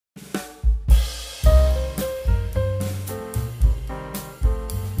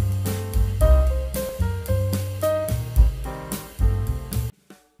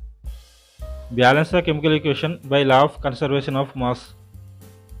Balance the chemical equation by law of conservation of mass.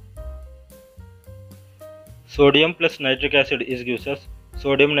 Sodium plus nitric acid is gives us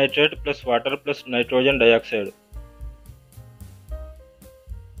sodium nitrate plus water plus nitrogen dioxide.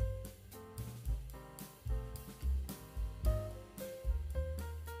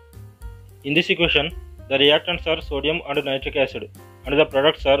 In this equation, the reactants are sodium and nitric acid and the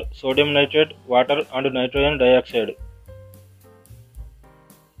products are sodium nitrate, water and nitrogen dioxide.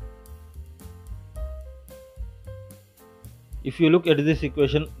 If you look at this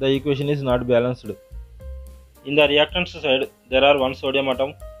equation, the equation is not balanced. In the reactants side, there are one sodium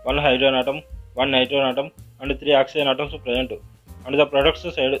atom, one hydrogen atom, one nitrogen atom and three oxygen atoms present. On the products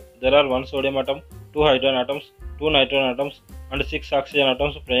side, there are one sodium atom, two hydrogen atoms, two nitrogen atoms and six oxygen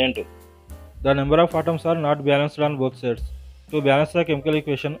atoms present. The number of atoms are not balanced on both sides. To balance the chemical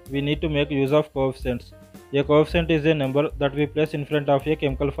equation, we need to make use of coefficients. A coefficient is a number that we place in front of a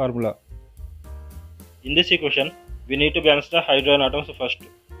chemical formula. In this equation, we need to balance the hydrogen atoms first.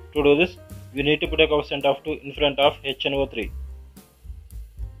 To do this, we need to put a coefficient of 2 in front of HNO3.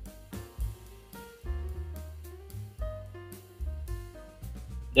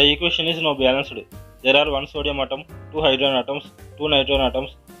 The equation is now balanced. There are one sodium atom, two hydrogen atoms, two nitrogen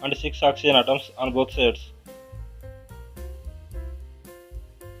atoms and six oxygen atoms on both sides.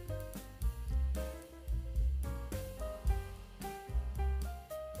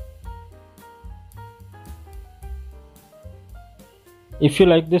 If you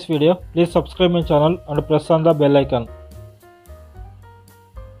like this video, please subscribe my channel and press on the bell icon.